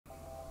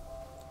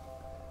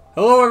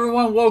Hello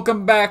everyone,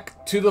 welcome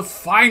back to the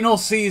final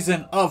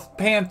season of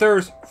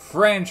Panthers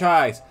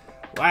franchise.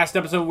 Last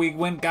episode we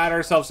got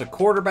ourselves a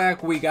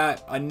quarterback. We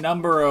got a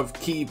number of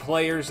key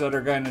players that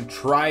are going to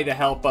try to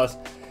help us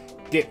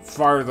get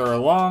farther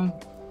along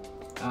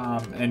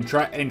and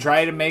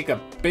try to make a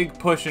big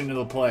push into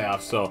the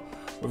playoffs. So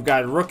we've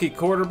got a rookie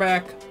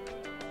quarterback.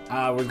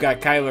 We've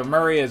got Kyler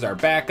Murray as our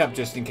backup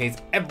just in case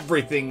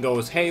everything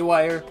goes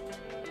haywire.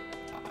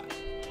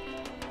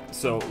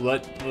 So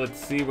let's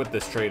see what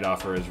this trade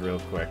offer is real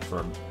quick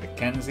for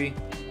McKenzie.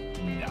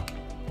 No,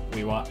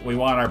 we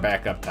want our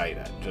backup tight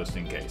end just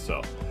in case.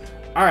 So,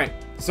 all right.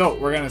 So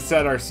we're gonna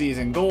set our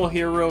season goal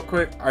here real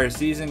quick. Our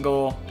season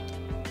goal,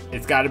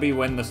 it's got to be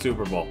win the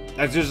Super Bowl.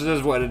 That's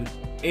just what it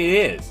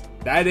is.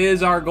 That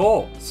is our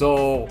goal.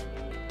 So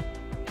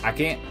I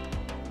can't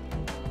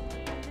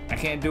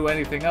do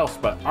anything else.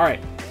 But all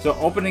right. So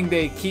opening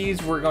day keys,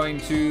 we're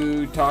going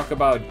to talk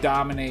about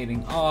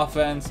dominating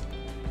offense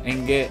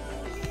and get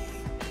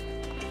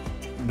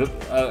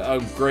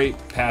a great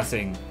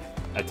passing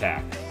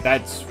attack.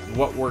 That's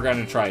what we're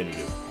going to try to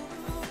do.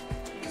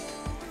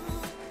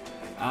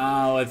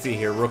 Let's see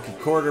here. Rookie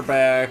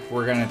quarterback.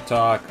 We're going to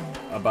talk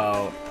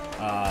about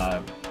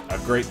a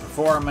great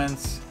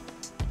performance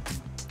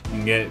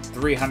and get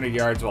 300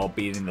 yards while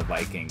beating the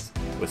Vikings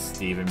with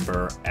Stephen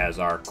Burr as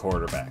our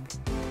quarterback.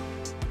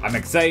 I'm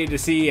excited to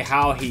see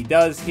how he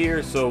does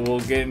here, so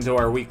we'll get into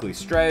our weekly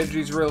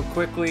strategies real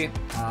quickly.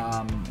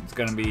 It's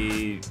going to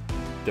be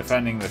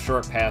defending the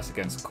short pass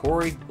against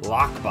Corey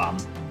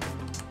Lockbaum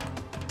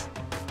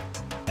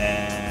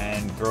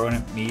and throwing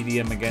it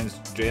medium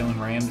against Jalen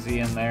Ramsey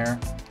in there,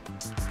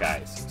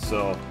 guys.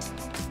 So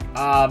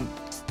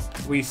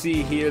we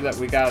see here that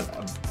we got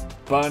a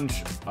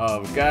bunch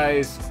of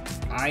guys.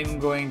 I'm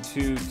going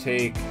to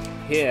take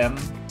him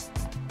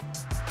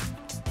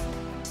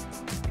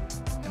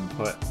and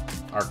put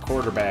our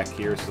quarterback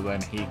here so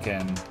then he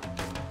can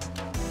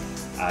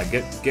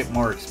get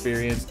more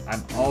experience.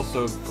 I'm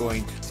also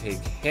going to take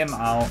him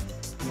out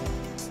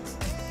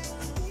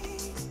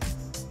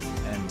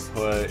and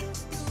put do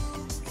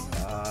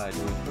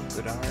we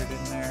put Goddard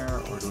in there,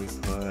 or do we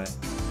put,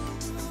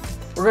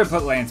 we're gonna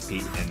put Lance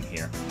Pete in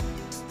here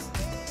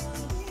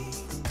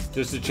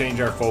just to change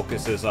our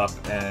focuses up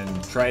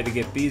and try to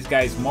get these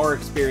guys more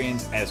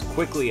experience as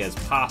quickly as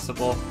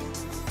possible.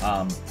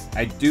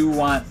 I do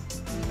want,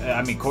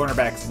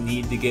 cornerbacks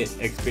need to get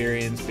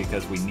experience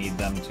because we need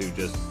them to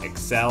just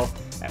excel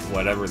at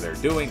whatever they're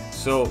doing.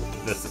 So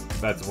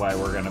that's why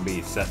we're going to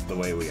be set the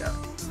way we are.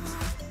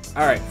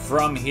 All right,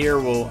 from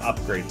here we'll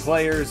upgrade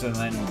players and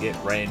then get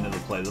right into the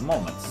play of the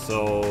moment.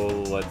 So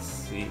let's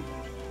see.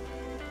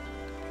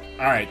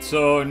 All right,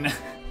 so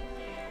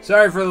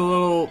sorry for the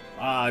little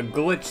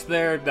glitch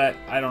there. That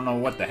I don't know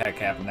what the heck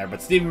happened there,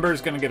 but Stephen Burr's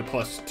going to get a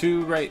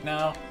 +2 right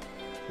now,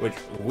 which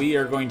we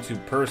are going to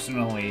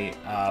personally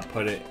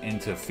put it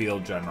into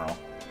field general.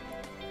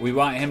 We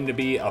want him to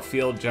be a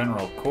field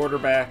general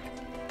quarterback.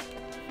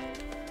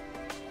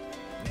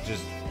 It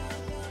just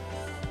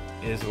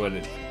is what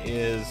it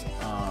is.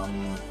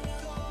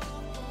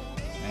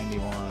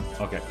 91.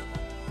 Okay.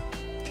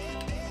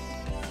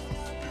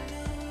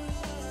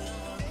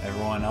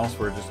 Everyone else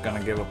we're just going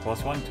to give a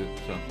 +1 to.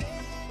 So.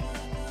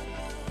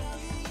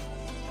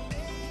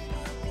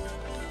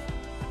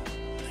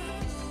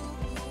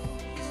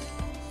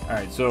 All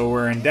right, so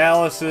we're in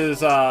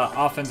Dallas's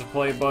offensive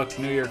playbook,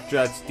 New York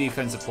Jets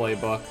defensive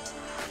playbook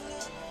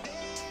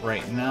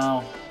right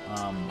now.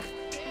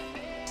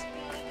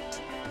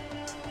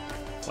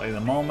 Play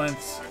the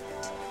moments.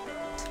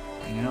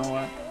 And you know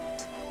what?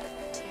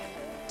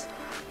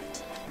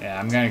 Yeah,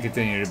 I'm going to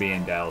continue to be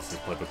in Dallas's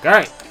playbook. All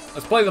right,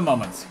 let's play the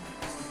moments.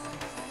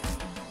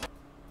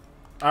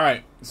 All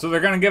right, so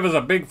they're going to give us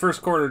a big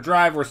first quarter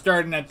drive. We're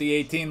starting at the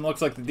 18.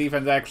 Looks like the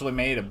defense actually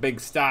made a big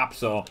stop,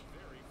 so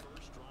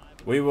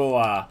we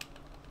will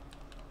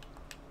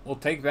we'll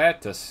take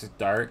that to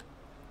start.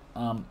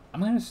 I'm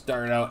going to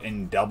start out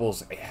in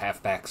doubles a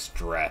halfback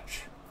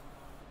stretch.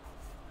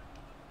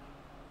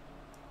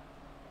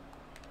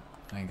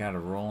 I got a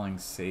rolling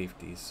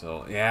safety,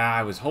 so yeah,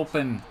 I was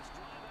hoping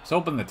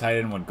the tight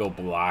end would go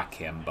block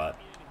him, but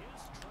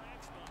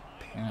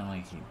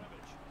apparently he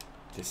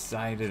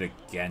decided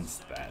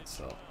against that.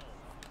 So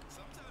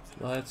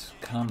let's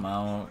come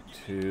out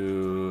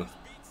to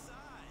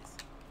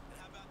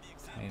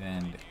tight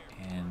end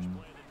in.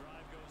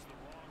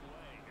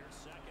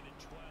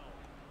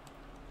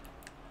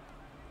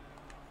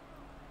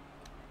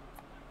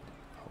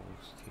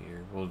 Post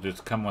here. We'll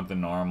just come with the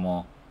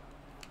normal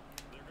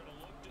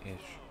ish.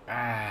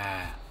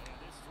 Ah.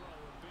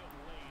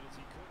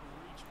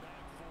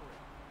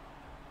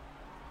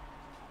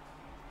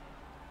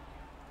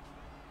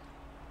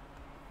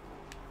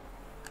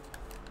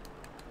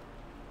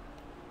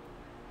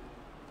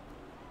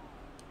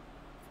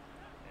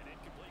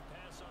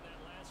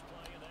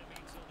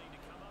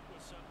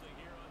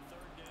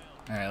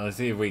 All right, let's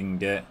see if we can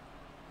get.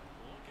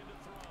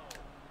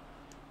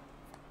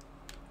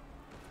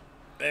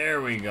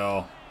 There we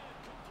go.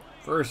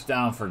 First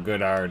down for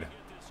Goddard.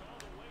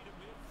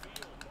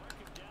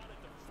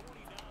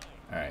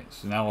 Alright,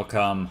 so now we'll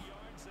come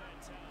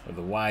with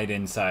the wide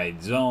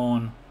inside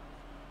zone.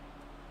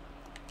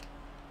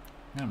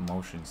 I'm gonna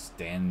motion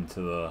stand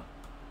to the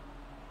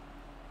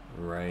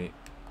right.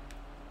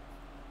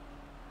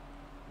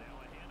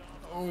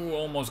 Oh,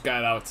 almost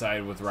got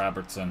outside with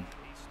Robertson.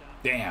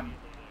 Damn.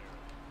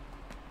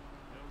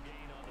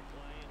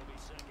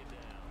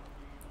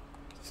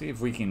 See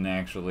if we can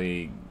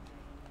actually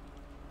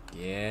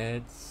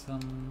get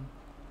some.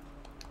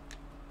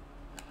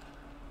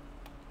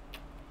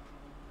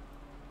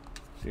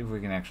 See if we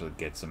can actually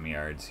get some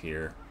yards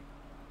here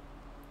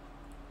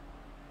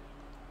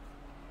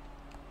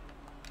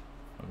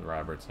with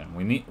Robertson.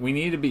 We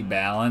need to be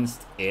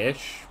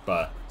balanced-ish,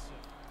 but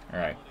all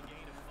right.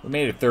 We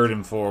made it 3rd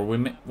and 4.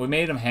 We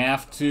made them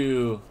have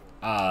to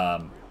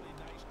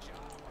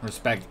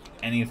respect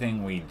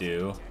anything we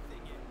do,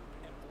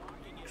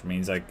 which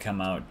means I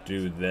come out,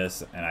 do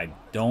this, and I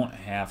don't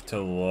have to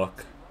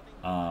look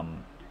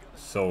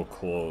so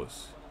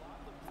close.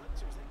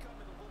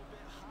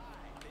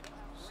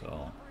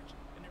 So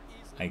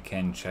I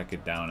can check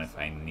it down if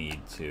I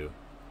need to,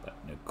 but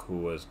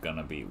Nakua's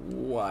gonna be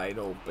wide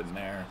open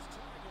there.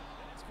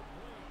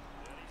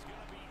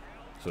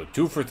 So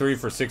 2 for 3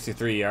 for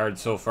 63 yards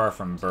so far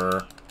from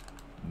Burr.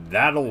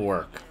 That'll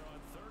work.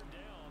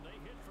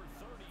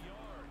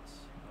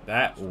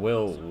 That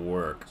will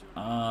work.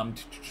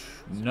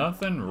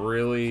 Nothing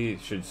really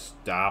should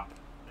stop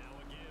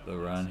the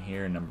run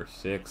here. Number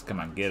 6. Come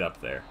on, get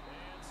up there.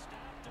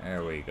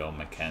 There we go,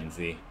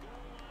 McKenzie.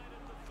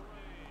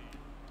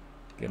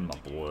 Give him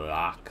a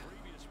block.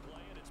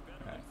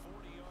 Alright.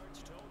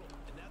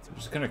 I'm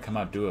just going to come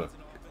out, do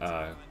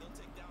a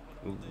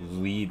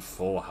lead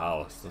full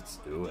house. Let's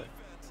do it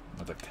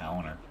with a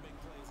counter.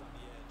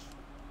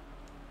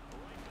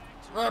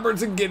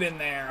 Robertson, get in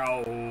there.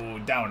 Oh,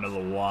 down to the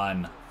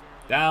 1.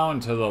 Down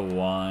to the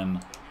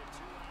 1.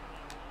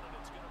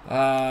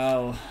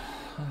 Let's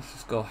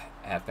just go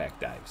halfback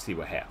dive. See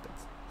what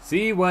happens.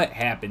 See what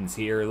happens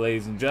here,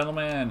 ladies and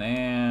gentlemen.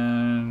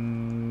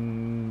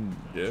 And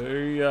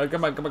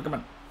come on, come on, come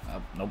on.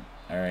 Oh, nope.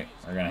 All right,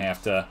 we're gonna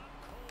have to.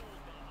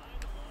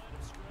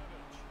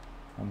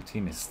 Home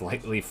team is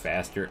slightly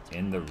faster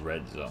in the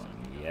red zone.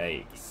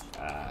 Yikes.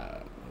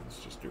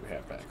 Let's just do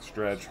halfback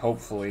stretch.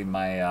 Hopefully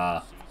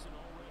my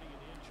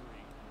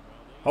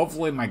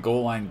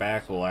goal line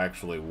back will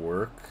actually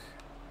work.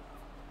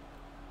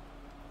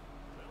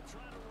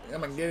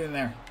 Come on, get in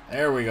there.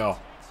 There we go.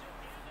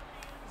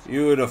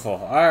 Beautiful.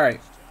 All right.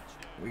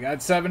 We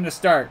got 7 to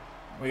start.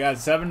 We got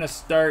 7 to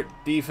start.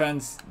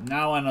 Defense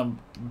now in a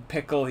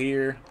pickle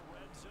here.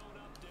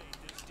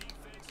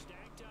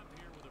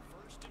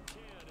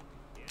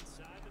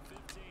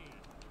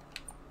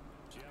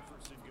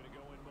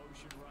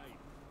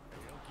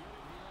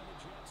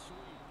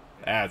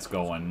 That's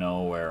going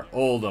nowhere.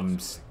 Oldham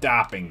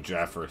stopping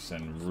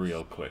Jefferson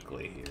real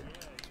quickly here.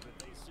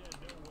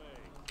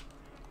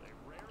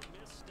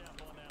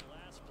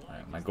 All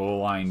right, my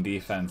goal line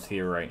defense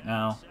here right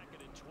now.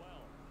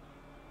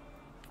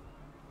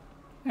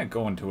 Yeah,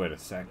 go into it a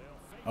sec.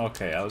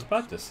 Okay, I was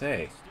about to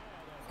say.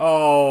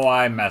 Oh,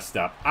 I messed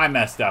up. I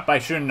messed up. I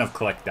shouldn't have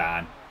clicked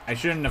on. I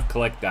shouldn't have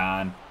clicked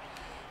on.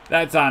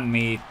 That's on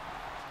me.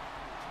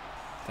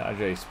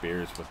 Tajay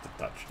Spears with the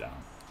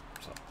touchdown.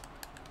 So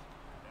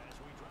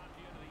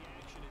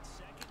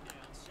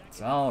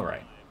it's all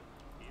right.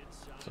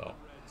 So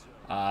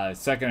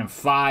 2nd and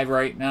 5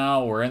 right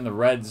now. We're in the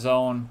red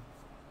zone.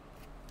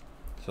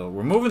 So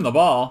we're moving the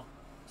ball.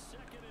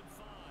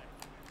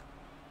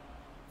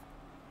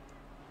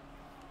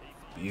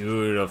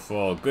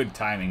 Beautiful. Good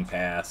timing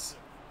pass.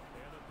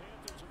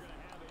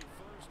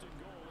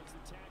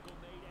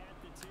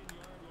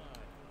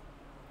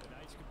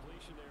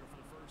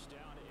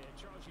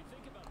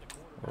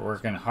 We're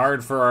working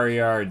hard for our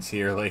yards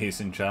here, ladies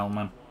and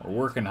gentlemen. We're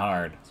working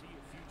hard.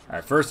 All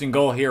right, 1st and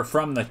goal here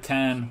from the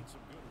 10.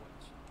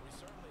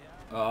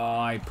 Oh,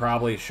 I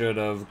probably should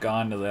have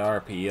gone to the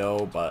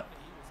RPO, but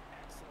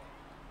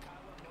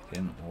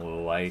didn't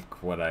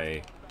like what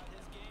I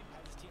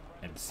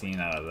had seen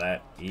out of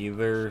that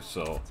either.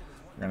 So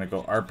we're going to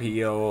go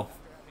RPO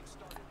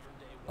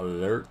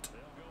alert.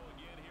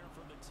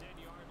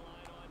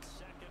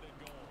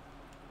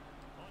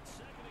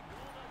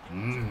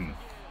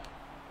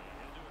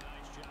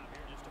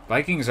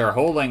 Vikings are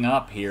holding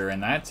up here,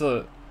 and it's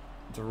a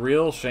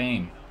real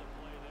shame.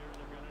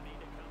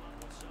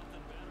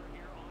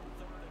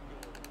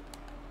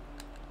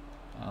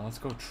 Let's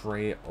go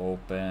Trey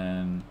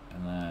open,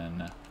 and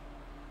then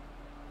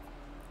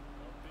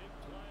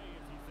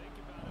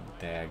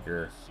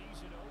dagger.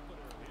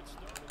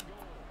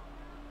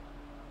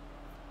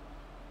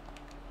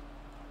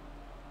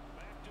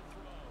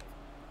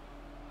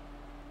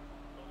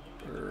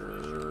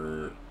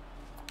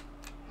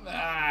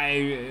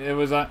 It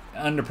was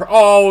under.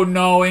 Oh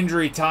no!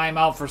 Injury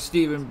timeout for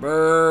Stephen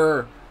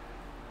Burr.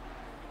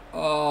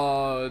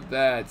 Oh,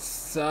 that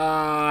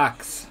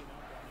sucks.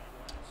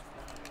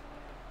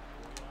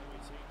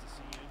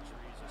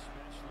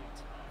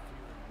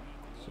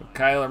 So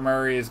Kyler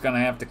Murray is going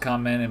to have to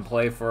come in and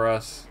play for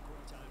us.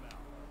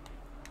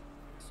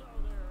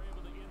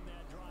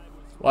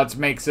 Lutz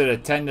makes it a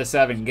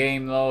 10-7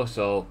 game though,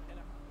 so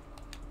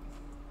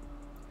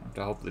I have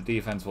to hope the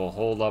defense will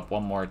hold up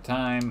one more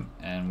time,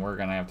 and we're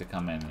gonna have to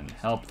come in and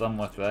help them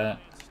with that.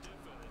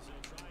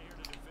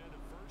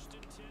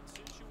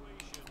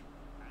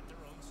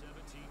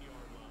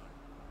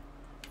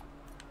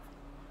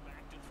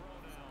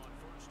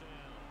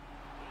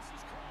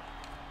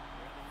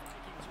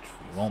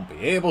 We won't be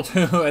able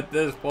to at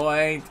this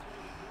point.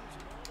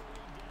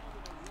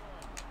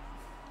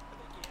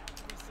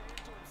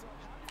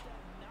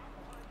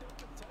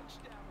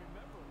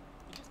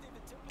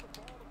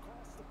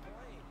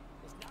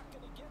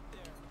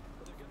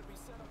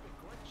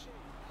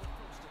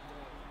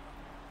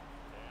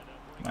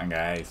 Come on,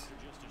 guys.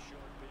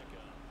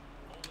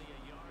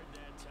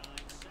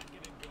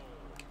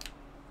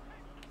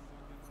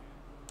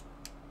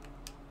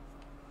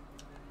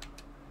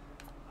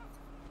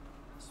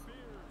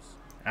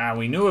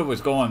 We knew it was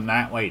going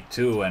that way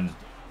too, and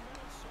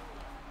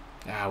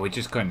we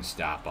just couldn't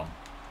stop them.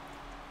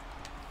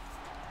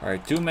 All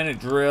right, 2-minute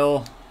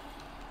drill.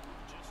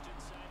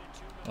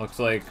 Looks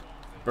like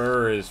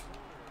Burr is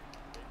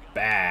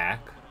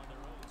back.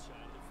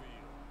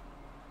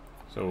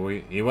 So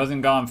he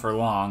wasn't gone for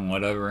long,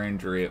 whatever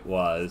injury it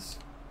was.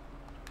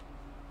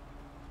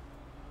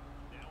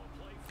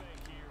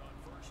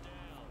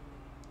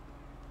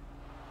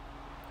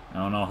 I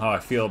don't know how I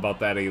feel about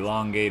that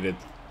elongated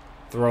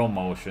throw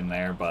motion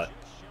there, but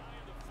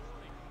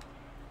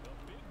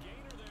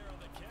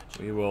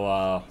we will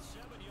we'll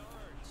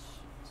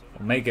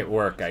make it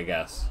work, I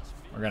guess.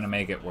 We're gonna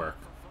make it work.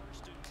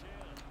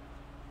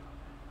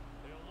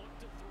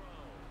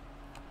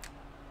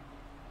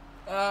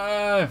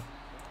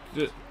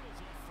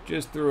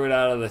 Just threw it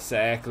out of the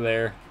sack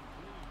there.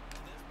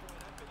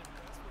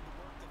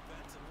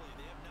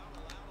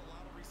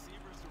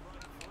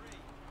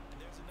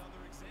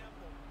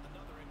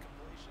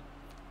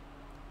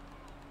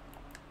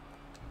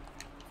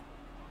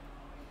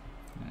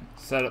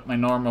 Set up my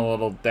normal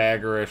little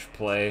daggerish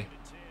play.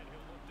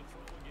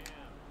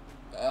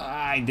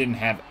 I didn't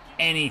have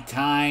any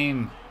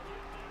time.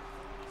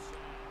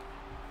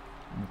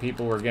 And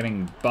people were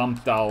getting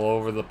bumped all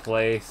over the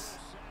place.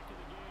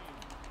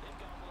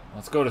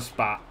 Let's go to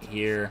spot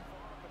here.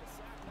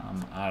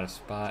 I'm out of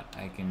spot.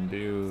 I can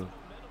do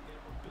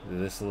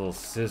this little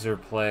scissor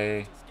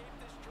play.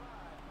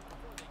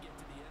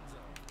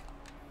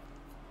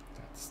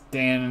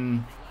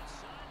 Standing.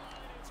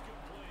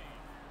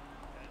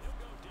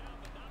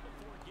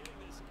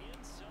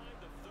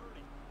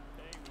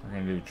 We're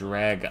going to do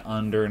drag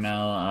under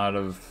now out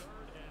of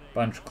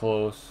bunch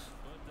close.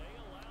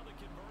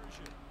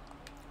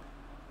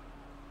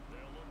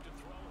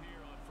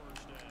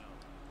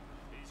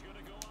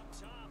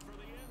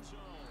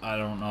 I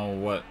don't know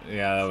what.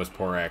 Yeah, that was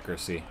poor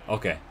accuracy.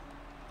 Okay.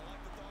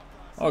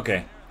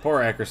 Okay,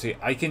 poor accuracy.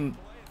 I can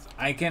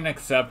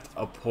accept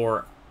a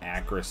poor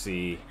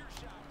accuracy.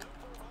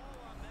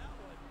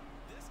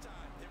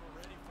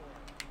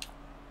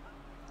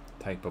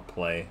 Type of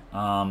play.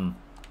 I'm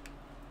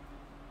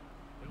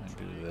gonna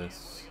do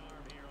this.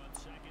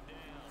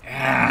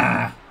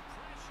 Yeah.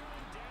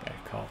 Gotta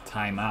call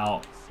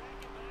timeout.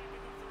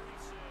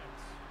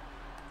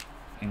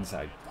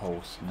 Inside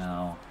post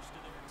now.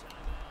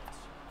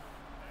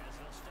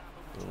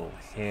 A little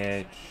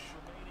hitch.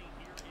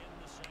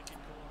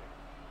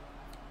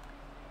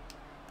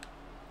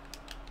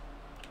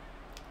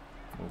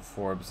 Move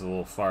Forbes a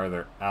little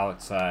farther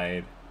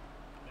outside.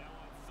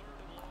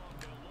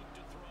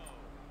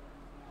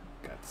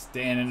 Got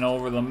standing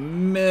over the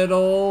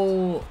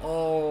middle.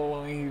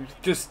 Oh, he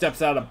just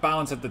steps out of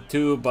bounds at the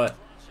 2, but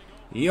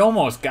he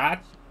almost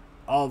got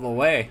all the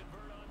way.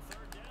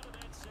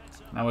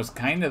 That was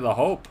kind of the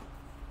hope.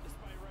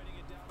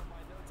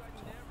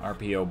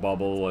 RPO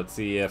bubble. Let's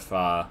see if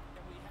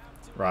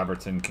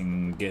Robertson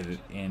can get it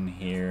in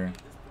here.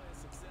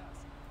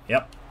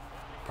 Yep.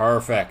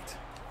 Perfect.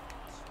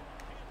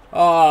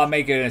 Oh,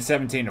 make it a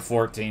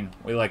 17-14.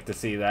 We like to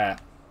see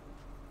that.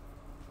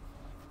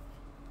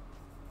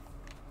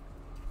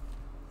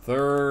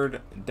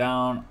 Third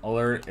down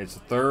alert. It's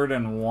 3rd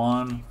and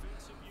 1.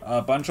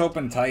 Bunch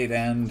open tight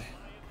end.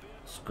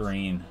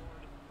 Screen.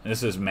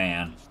 This is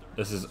man.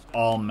 This is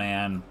all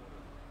man.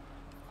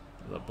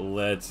 The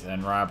blitz,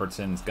 and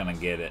Robertson's gonna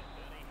get it.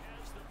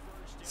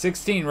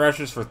 16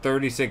 rushes for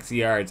 36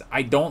 yards.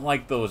 I don't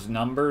like those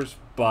numbers,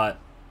 but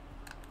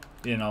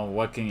you know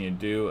what can you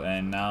do?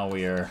 And now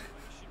we're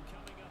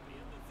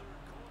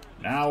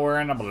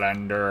in a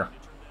blender.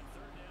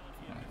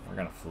 We're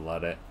gonna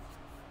flood it.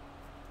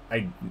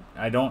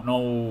 I don't know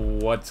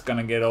what's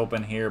gonna get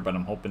open here, but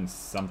I'm hoping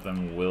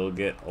something will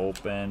get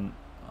open.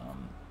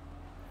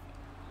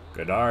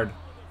 Goddard,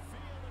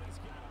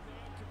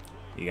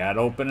 you got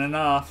open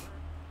enough.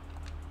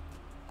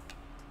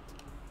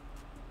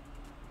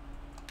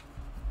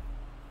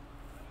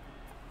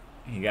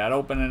 You got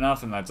open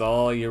enough, and that's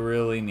all you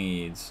really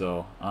need.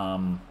 So,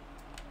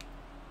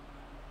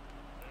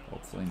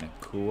 hopefully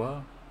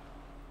Nakua.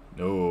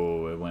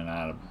 No, it went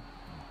out of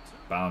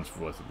bounds.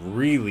 Was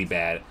really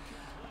bad.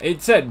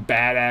 It said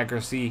bad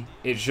accuracy.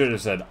 It should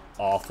have said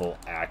awful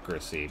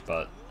accuracy,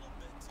 but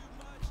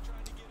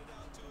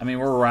I mean,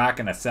 we're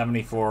rocking a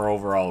 74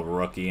 overall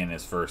rookie in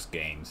his first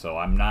game, so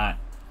I'm not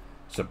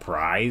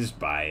surprised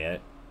by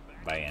it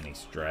by any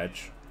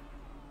stretch.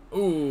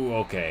 Ooh,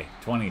 okay.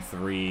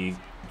 23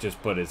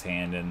 just put his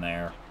hand in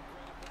there.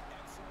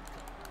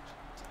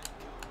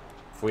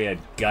 If we had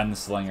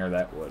Gunslinger,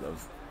 that would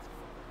have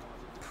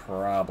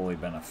probably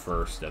been a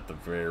first at the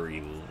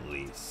very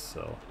least.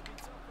 So,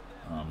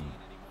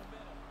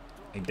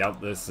 I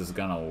doubt this is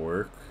gonna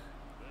work.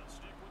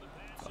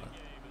 But,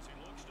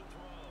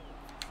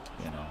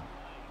 you know,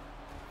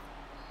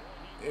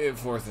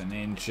 4th and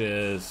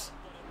inches.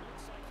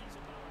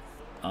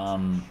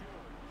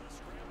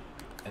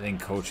 I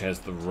think coach has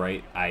the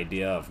right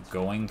idea of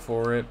going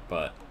for it,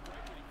 but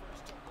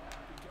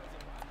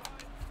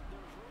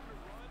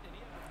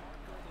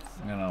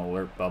I'm gonna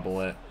alert bubble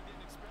it.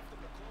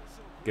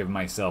 Give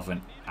myself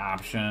an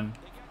option.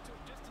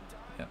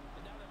 Yep.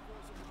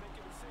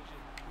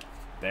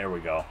 There we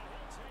go.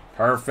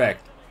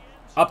 Perfect.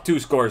 Up 2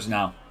 scores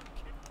now.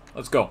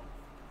 Let's go.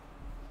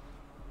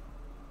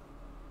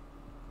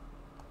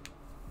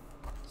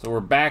 So we're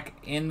back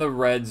in the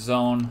red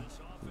zone.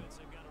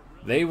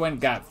 They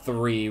got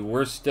 3.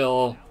 We're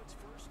still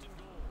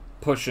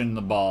pushing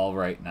the ball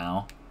right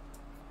now.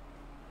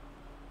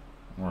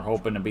 We're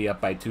hoping to be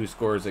up by 2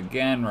 scores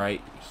again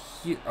right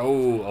here.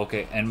 Oh,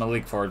 okay. And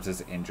Malik Forbes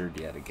is injured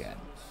yet again.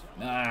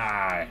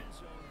 I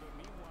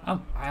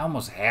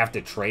almost have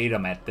to trade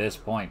him at this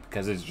point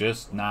because it's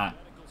just not.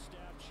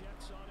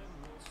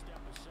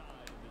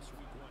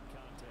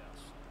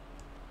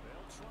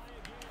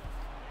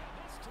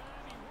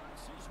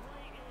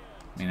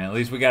 I mean, at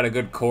least we got a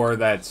good core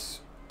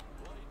that's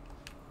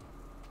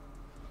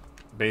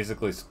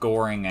basically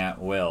scoring at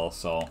will,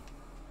 so.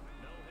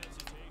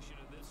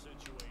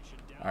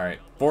 Alright,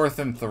 4th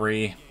and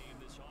 3.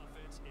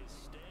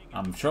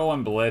 I'm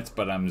showing blitz,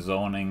 but I'm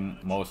zoning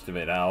most of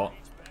it out.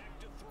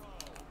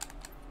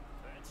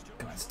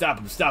 Come on, stop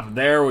him, stop him.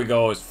 There we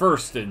go. It's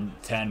 1st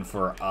and 10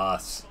 for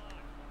us.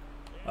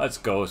 Let's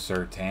go,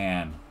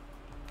 Surtain.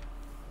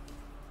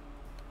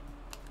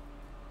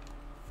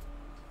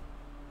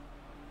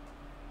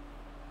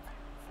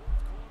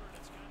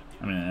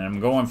 I mean, I'm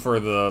going for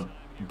the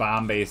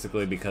bomb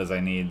basically because I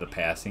need the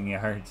passing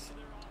yards.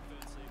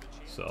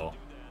 So.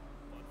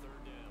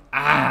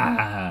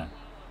 I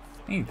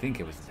didn't think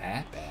it was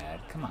that bad.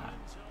 Come on.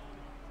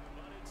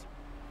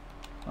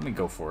 Let me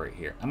go for it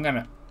here. I'm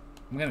gonna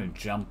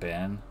jump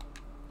in.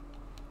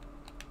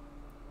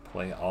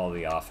 Play all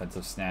the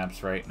offensive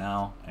snaps right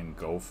now and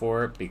go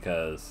for it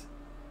because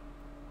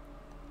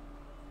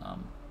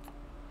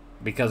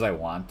I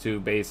want to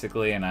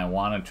basically, and I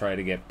want to try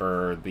to get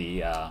Burr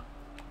the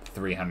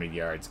 300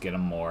 yards, get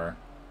him more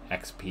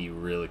XP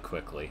really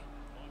quickly.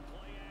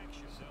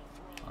 So,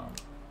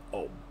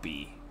 oh,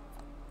 B.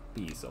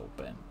 B's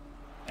open.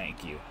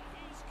 Thank you.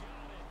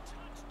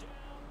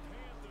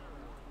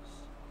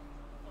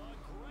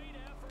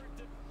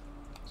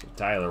 So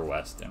Tyler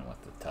Weston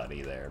with the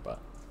tutty there, but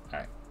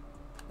alright.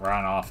 We're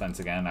on offense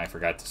again. I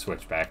forgot to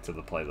switch back to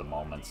the play of the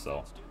moment,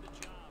 so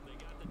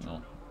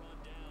no.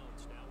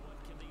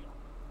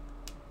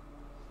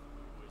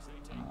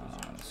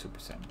 Super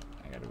Sim.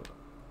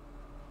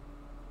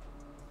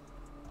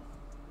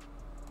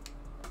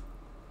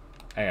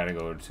 I gotta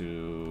go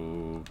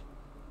to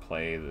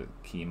play the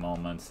key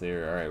moments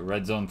there. All right,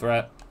 red zone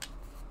threat.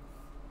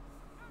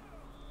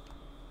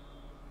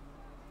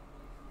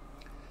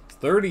 It's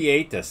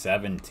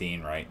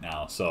 38-17 right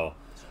now, so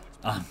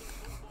I'm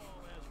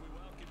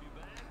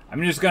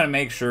just gonna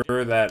make sure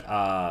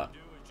that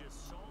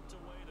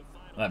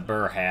that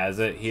Burr has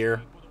it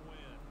here.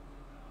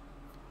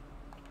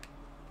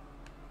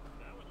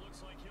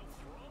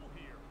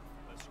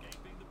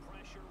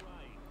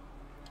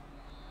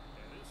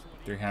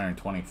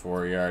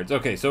 324 yards.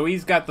 Okay, so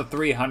he's got the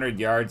 300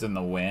 yards in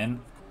the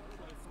win.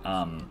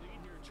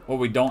 What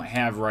we don't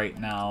have right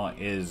now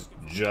is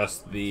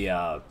just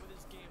the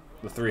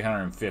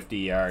 350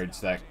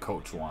 yards that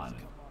coach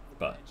wanted.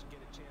 But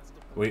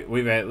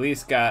we've at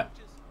least got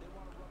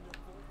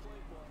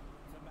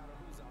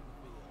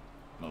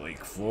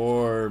Malik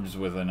Forbes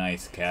with a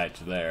nice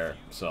catch there.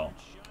 So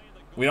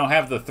we don't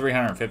have the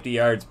 350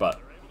 yards, but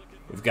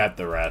we've got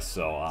the rest.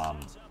 So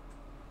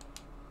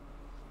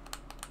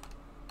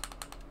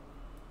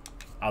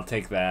I'll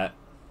take that.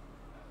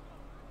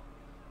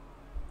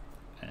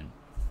 And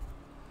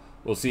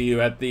we'll see you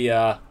at the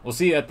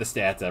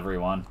stats,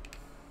 everyone.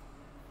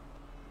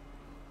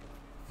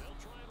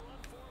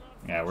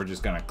 Yeah, we're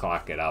just gonna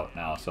clock it out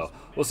now, so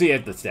we'll see you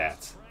at the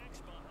stats.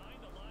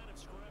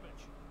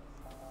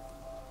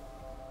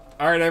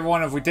 Alright,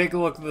 everyone, if we take a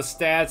look at the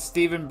stats,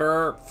 Stephen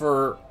Burr,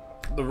 for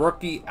the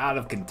rookie out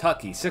of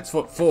Kentucky,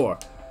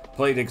 6'4",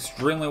 played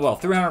extremely well.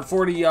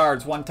 340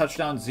 yards, 1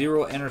 touchdown,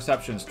 0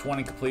 interceptions,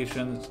 20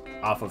 completions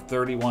off of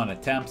 31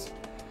 attempts.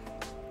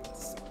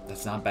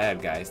 That's not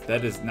bad, guys.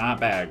 That is not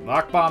bad.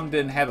 Lockbaum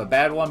didn't have a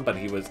bad one, but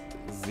he was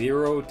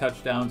 0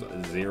 touchdowns,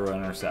 0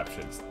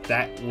 interceptions.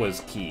 That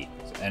was key.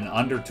 and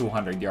under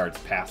 200 yards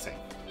passing.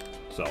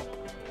 So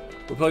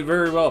we played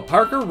very well.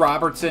 Parker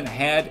Robertson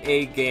had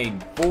a game.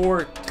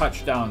 4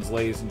 touchdowns,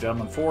 ladies and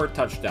gentlemen. 4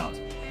 touchdowns.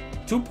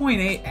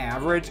 2.8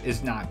 average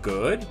is not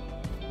good,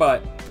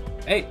 but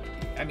hey,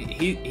 I mean,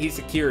 he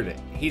secured it.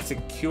 He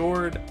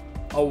secured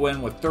a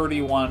win with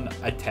 31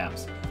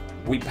 attempts.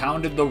 We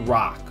pounded the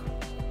rock.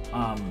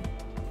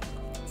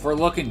 For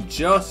looking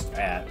just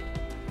at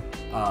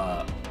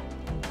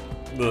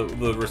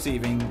the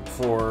receiving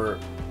for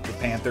the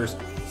Panthers,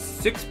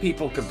 6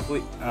 people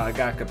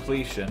got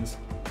completions.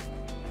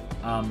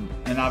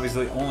 And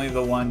obviously only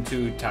the one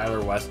to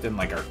Tyler Weston,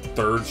 like our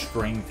 3rd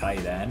string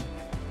tight end.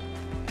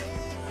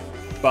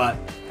 But,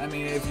 I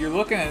mean, if you're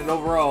looking at it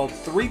overall,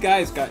 3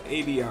 guys got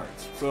 80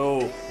 yards.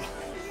 So,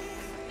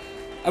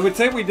 I would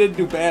say we didn't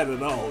do bad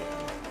at all.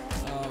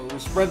 We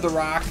spread the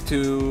rock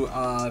to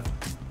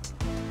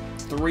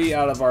 3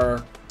 out of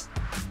our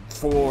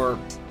 4.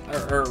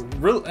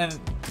 And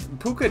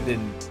Puka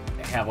didn't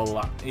have a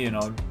lot, you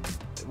know.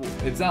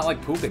 It's not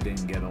like Puka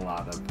didn't get a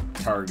lot of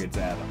targets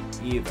at him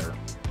either.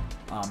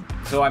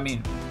 So, I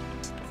mean,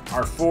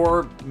 our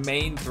 4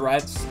 main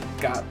threats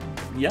got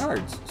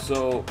yards.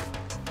 So,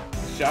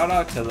 shout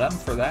out to them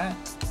for that.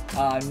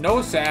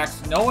 No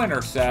sacks, no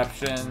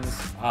interceptions,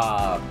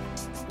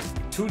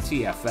 2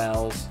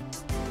 TFLs.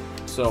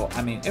 So,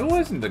 I mean, it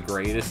wasn't the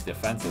greatest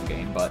defensive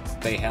game, but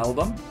they held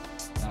them.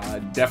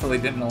 Definitely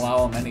didn't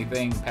allow them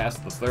anything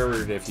past the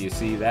 3rd, if you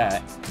see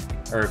that.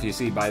 Or if you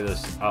see by the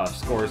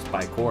scores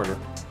by quarter.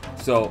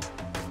 So,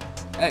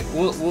 hey,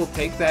 we'll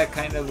take that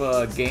kind of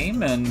a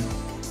game and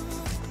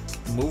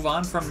move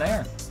on from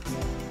there.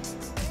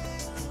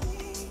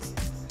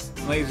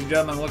 Ladies and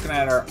gentlemen, looking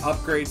at our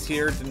upgrades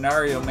here,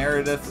 Denario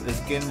Meredith is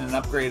getting an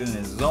upgrade in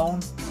his zone,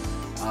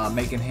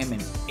 making him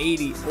an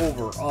 80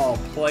 overall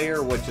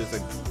player, which is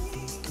an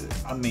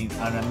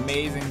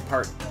amazing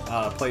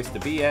place to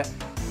be at.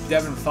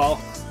 Devin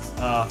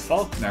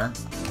Faulkner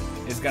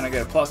is going to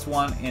get a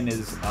 +1 in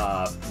his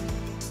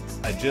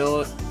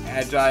agile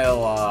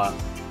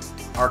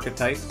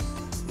archetype.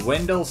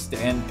 Wendell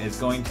Stanton is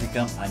going to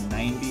become a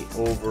 90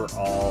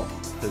 overall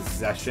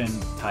possession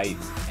type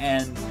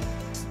end.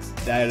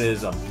 That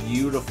is a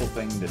beautiful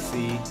thing to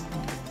see.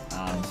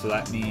 So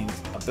that means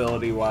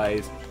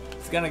ability-wise,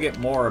 he's going to get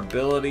more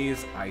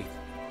abilities, I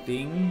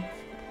think.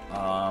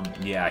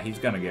 Yeah, he's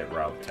going to get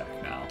Route Tech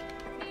now.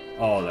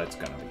 Oh, that's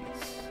going to be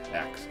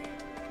sexy.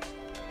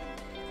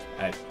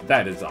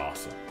 That is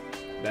awesome.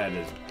 That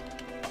is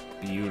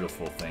a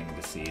beautiful thing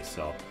to see.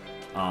 So,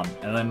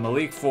 and then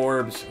Malik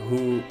Forbes,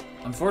 who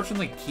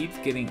unfortunately keeps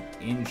getting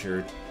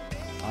injured.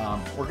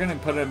 We're going to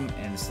put him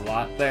in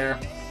slot there,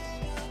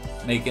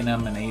 making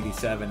him an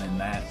 87 in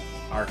that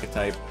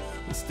archetype.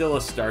 He's still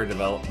a star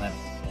development,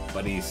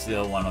 but he's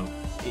still one of,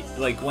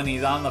 like, when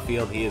he's on the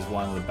field, he is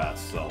one of the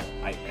best. So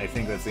I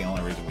think that's the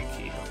only reason we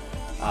keep him.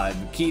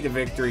 The key to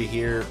victory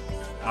here,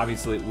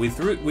 obviously,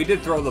 we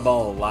did throw the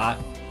ball a lot,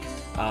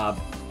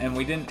 and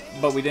we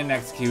didn't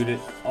execute it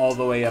all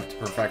the way up to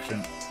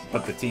perfection.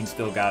 But the team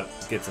still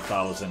gets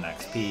 1,000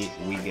 XP.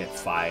 We get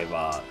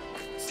 5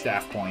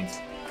 staff points,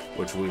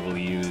 which we will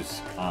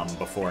use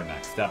before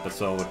next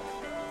episode.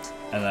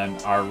 And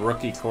then our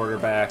rookie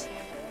quarterback,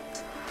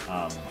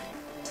 I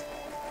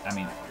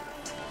mean,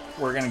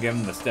 we're going to give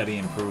him the steady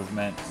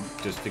improvement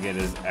just to get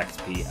his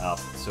XP up,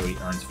 so he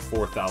earns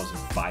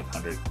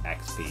 4,500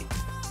 XP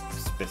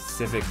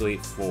specifically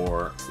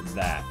for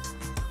that.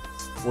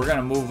 We're going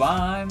to move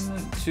on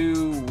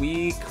to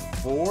week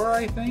 4,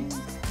 I think,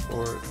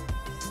 or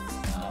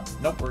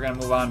nope, we're going to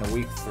move on to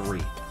week 3.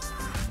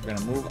 We're going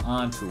to move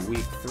on to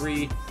week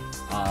 3.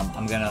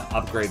 I'm going to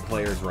upgrade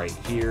players right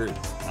here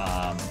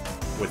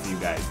with you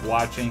guys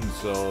watching.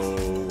 So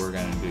we're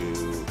going to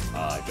do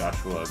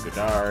Joshua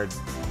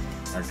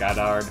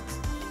Goddard,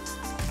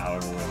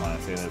 however we want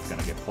to say that's going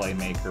to get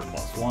Playmaker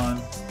 +1.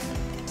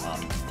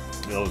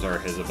 Those are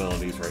his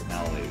abilities right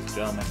now, ladies and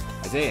gentlemen.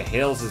 Isaiah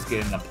Hales is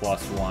getting a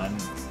 +1.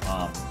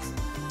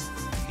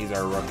 He's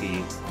our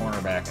rookie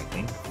cornerback, I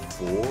think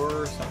 4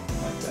 or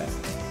something like that.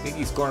 I think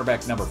he's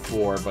cornerback number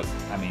 4, but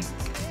I mean,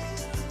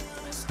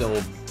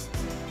 still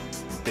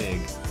big.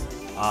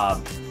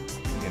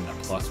 Getting a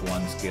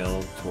 +1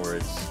 skill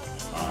towards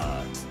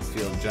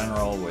field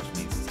general, which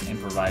means his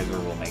improviser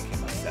will make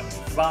him a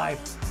 75.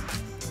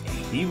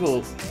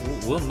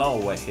 We'll know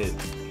what he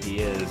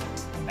is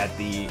at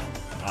the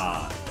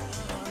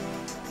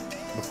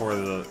before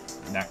the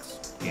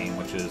next game,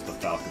 which is the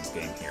Falcons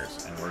game here,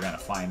 and we're gonna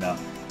find out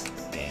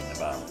in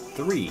about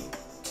 3,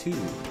 2,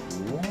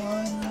 1.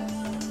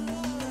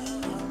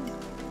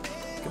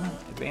 Come on,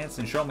 advance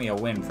and show me a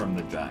win from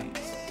the Giants.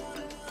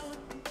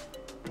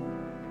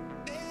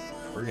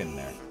 We're getting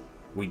there.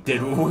 We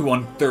did. We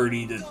won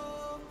 30-29.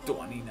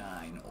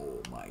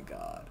 Oh my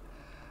God.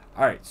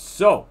 All right,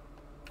 so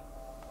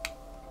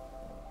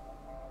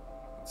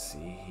let's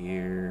see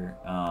here.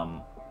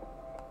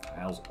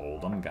 How's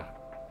Oldham got?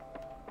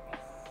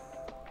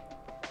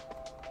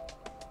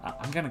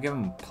 I'm gonna give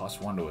him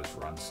 +1 to his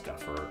run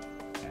stuffer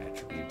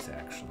attributes,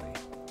 actually,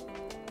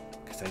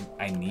 because just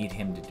I need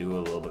him to do a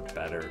little bit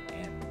better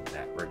in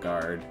that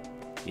regard.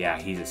 Yeah,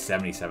 he's a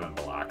 77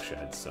 block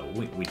shed, so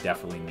we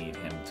definitely need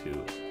him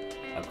to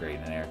upgrade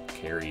in there.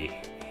 Carry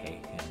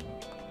him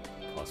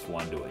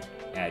 +1 to it.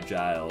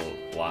 Agile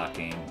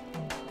blocking,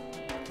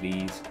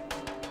 please.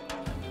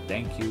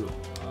 Thank you.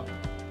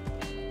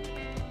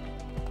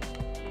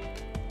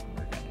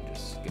 We're gonna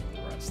just skip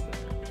the rest there.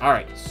 All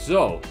right,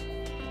 so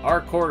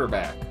our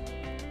quarterback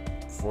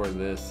for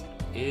this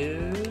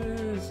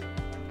is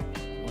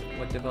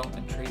what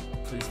development trait?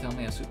 Please tell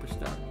me a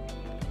superstar.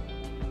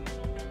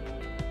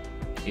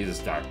 He's a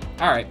star.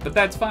 All right, but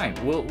that's fine.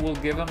 We'll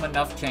give him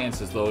enough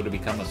chances though to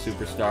become a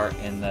superstar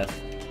in this,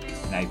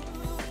 and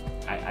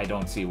I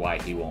don't see why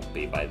he won't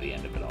be by the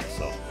end of it all.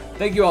 So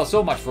thank you all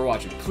so much for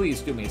watching. Please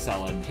do me a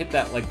solid and hit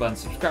that like button,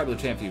 subscribe to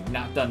the channel if you've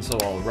not done so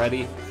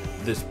already.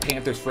 This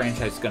Panthers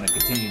franchise is going to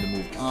continue to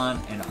move on,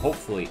 and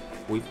hopefully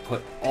we've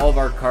put all of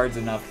our cards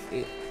enough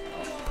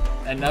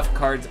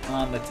cards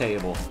on the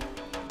table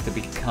to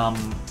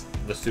become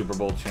the Super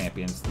Bowl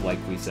champions like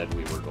we said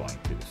we were going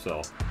to.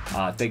 So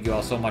thank you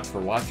all so much for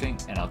watching,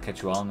 and I'll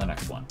catch you all in the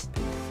next one.